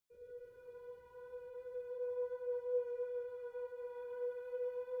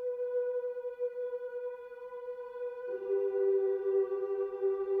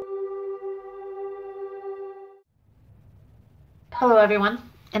Hello everyone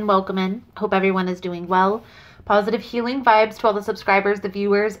and welcome in. Hope everyone is doing well. Positive healing vibes to all the subscribers, the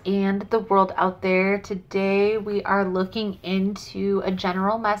viewers, and the world out there. Today we are looking into a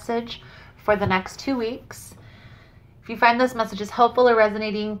general message for the next 2 weeks. If you find this message is helpful or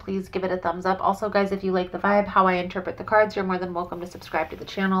resonating, please give it a thumbs up. Also, guys, if you like the vibe, how I interpret the cards, you're more than welcome to subscribe to the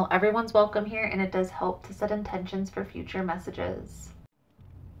channel. Everyone's welcome here, and it does help to set intentions for future messages.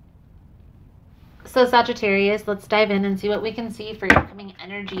 So Sagittarius, let's dive in and see what we can see for your coming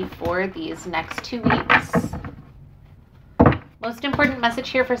energy for these next 2 weeks. Most important message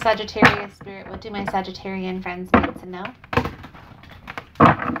here for Sagittarius Spirit. What do my Sagittarian friends need to know?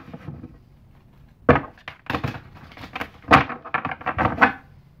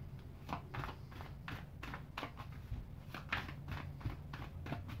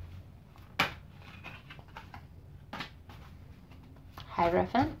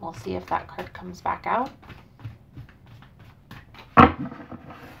 Hierophant. We'll see if that card comes back out.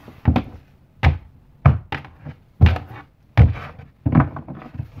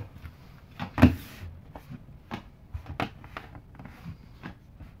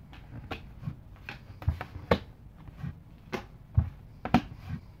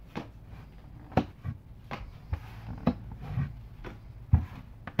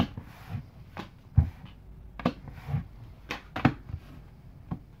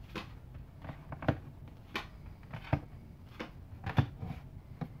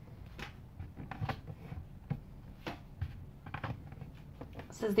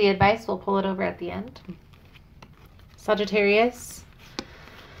 This is the advice. We'll pull it over at the end. Sagittarius,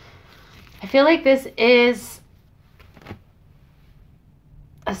 I feel like this is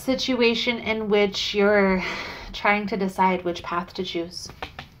a situation in which you're trying to decide which path to choose.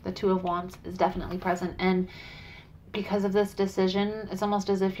 The Two of Wands is definitely present, and because of this decision, it's almost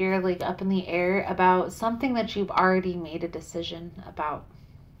as if you're like up in the air about something that you've already made a decision about.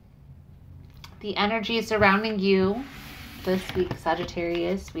 The energy surrounding you this week,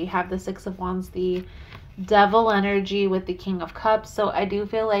 Sagittarius, we have the Six of Wands, the Devil energy with the King of Cups. So I do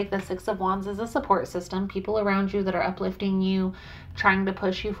feel like the Six of Wands is a support system, people around you that are uplifting you, trying to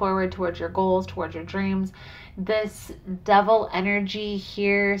push you forward towards your goals, towards your dreams. This Devil energy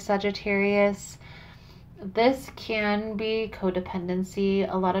here, Sagittarius, this can be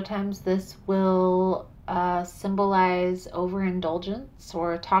codependency. A lot of times this will symbolize overindulgence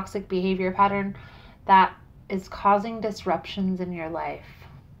or toxic behavior pattern that is causing disruptions in your life.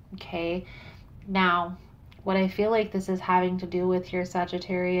 Okay, now what I feel like this is having to do with your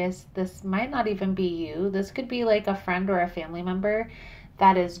Sagittarius, this might not even be you. This could be like a friend or a family member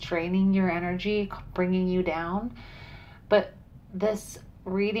that is draining your energy, bringing you down. But this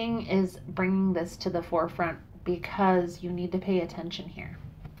reading is bringing this to the forefront because you need to pay attention here.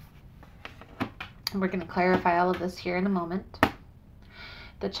 And we're going to clarify all of this here in a moment.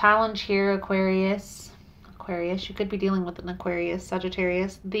 The challenge here, Aquarius, you could be dealing with an Aquarius,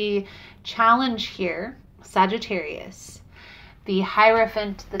 Sagittarius. The challenge here, Sagittarius, the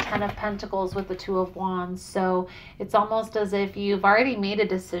Hierophant, the Ten of Pentacles with the Two of Wands. So it's almost as if you've already made a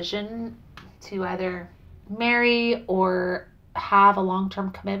decision to either marry or have a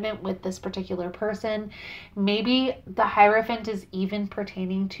long-term commitment with this particular person. Maybe the Hierophant is even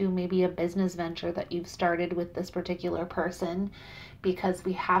pertaining to maybe a business venture that you've started with this particular person, because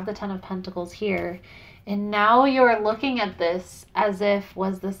we have the Ten of Pentacles here. And now you're looking at this as if,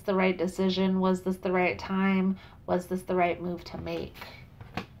 was this the right decision? Was this the right time? Was this the right move to make?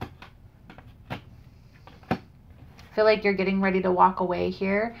 I feel like you're getting ready to walk away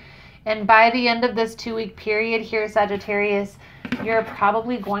here. And by the end of this 2-week period here, Sagittarius, you're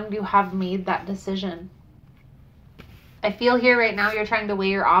probably going to have made that decision. I feel here right now you're trying to weigh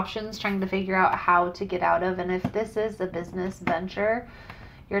your options, trying to figure out how to get out of. And if this is a business venture,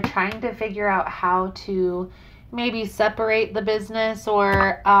 you're trying to figure out how to maybe separate the business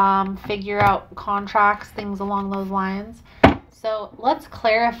or figure out contracts, things along those lines. So let's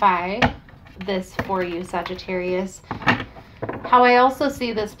clarify this for you, Sagittarius. How I also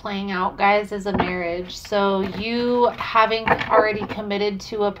see this playing out, guys, is a marriage. So you having already committed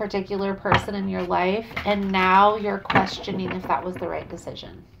to a particular person in your life, and now you're questioning if that was the right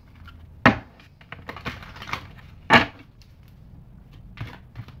decision.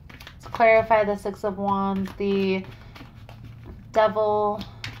 Clarify the Six of Wands, the Devil,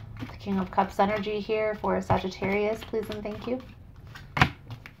 the King of Cups energy here for Sagittarius, please and thank you.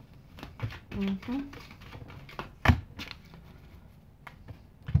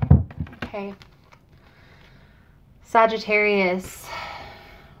 Okay. Sagittarius,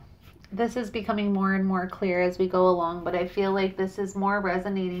 this is becoming more and more clear as we go along, but I feel like this is more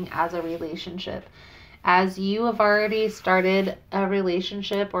resonating as a relationship. as you have already started a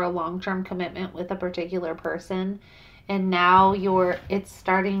relationship or a long-term commitment with a particular person, and now it's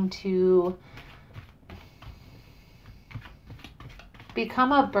starting to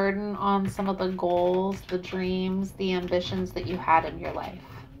become a burden on some of the goals, the dreams, the ambitions that you had in your life.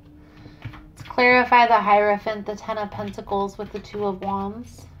 Let's clarify the Hierophant, the Ten of Pentacles with the Two of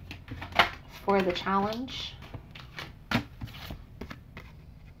Wands for the challenge.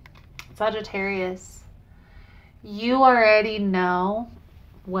 Sagittarius, you already know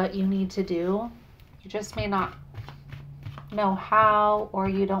what you need to do. You just may not know how, or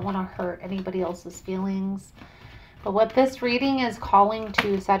you don't want to hurt anybody else's feelings. But what this reading is calling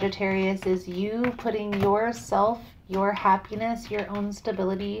to, Sagittarius, is you putting yourself, your happiness, your own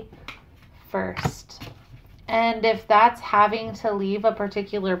stability first. And if that's having to leave a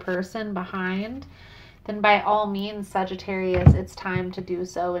particular person behind, then by all means, Sagittarius, it's time to do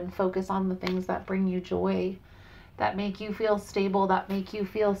so and focus on the things that bring you joy, that make you feel stable, that make you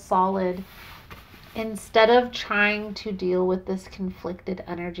feel solid, instead of trying to deal with this conflicted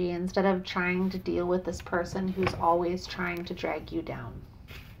energy, instead of trying to deal with this person who's always trying to drag you down.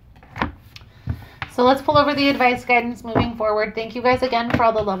 So let's pull over the advice guidance moving forward. Thank you guys again for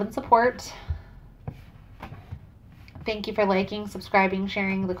all the love and support. Thank you for liking, subscribing,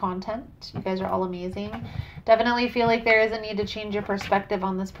 sharing the content. You guys are all amazing. Definitely feel like there is a need to change your perspective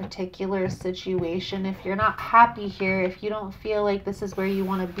on this particular situation. If you're not happy here, if you don't feel like this is where you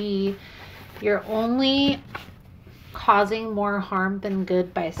want to be, you're only causing more harm than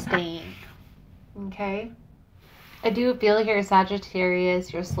good by staying. Okay? I do feel here,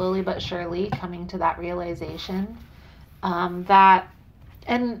 Sagittarius, you're slowly but surely coming to that realization.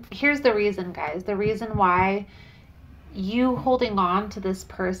 And here's the reason, guys. The reason why you holding on to this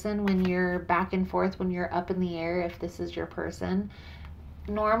person when you're back and forth, when you're up in the air, if this is your person,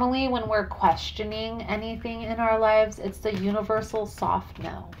 normally when we're questioning anything in our lives, it's the universal soft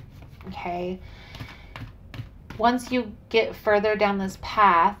no. Okay? Once you get further down this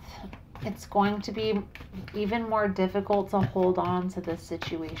path, it's going to be even more difficult to hold on to this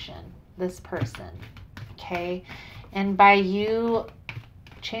situation, this person. Okay? And by you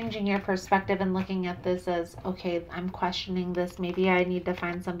changing your perspective and looking at this as, okay, I'm questioning this, maybe I need to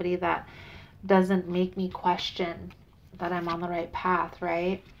find somebody that doesn't make me question that I'm on the right path,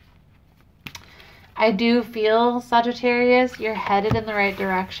 right? I do feel, Sagittarius, you're headed in the right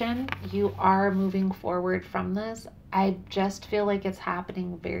direction. You are moving forward from this. I just feel like it's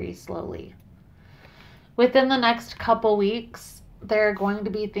happening very slowly. Within the next couple weeks, there are going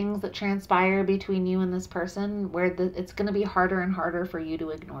to be things that transpire between you and this person where it's going to be harder and harder for you to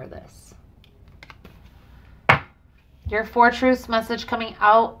ignore this. Your Four Truths message coming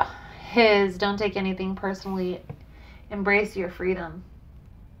out is, don't take anything personally. Embrace your freedom.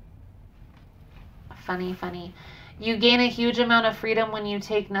 Funny, funny. You gain a huge amount of freedom when you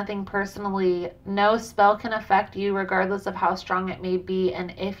take nothing personally. No spell can affect you regardless of how strong it may be.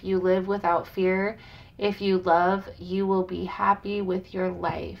 And if you live without fear, if you love, you will be happy with your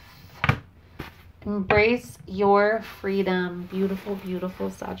life. Embrace your freedom. Beautiful, beautiful,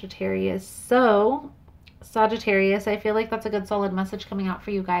 Sagittarius. So, Sagittarius, I feel like that's a good solid message coming out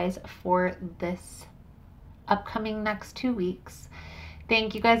for you guys for this upcoming next 2 weeks.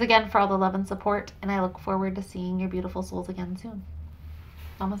 Thank you guys again for all the love and support, and I look forward to seeing your beautiful souls again soon.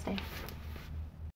 Namaste.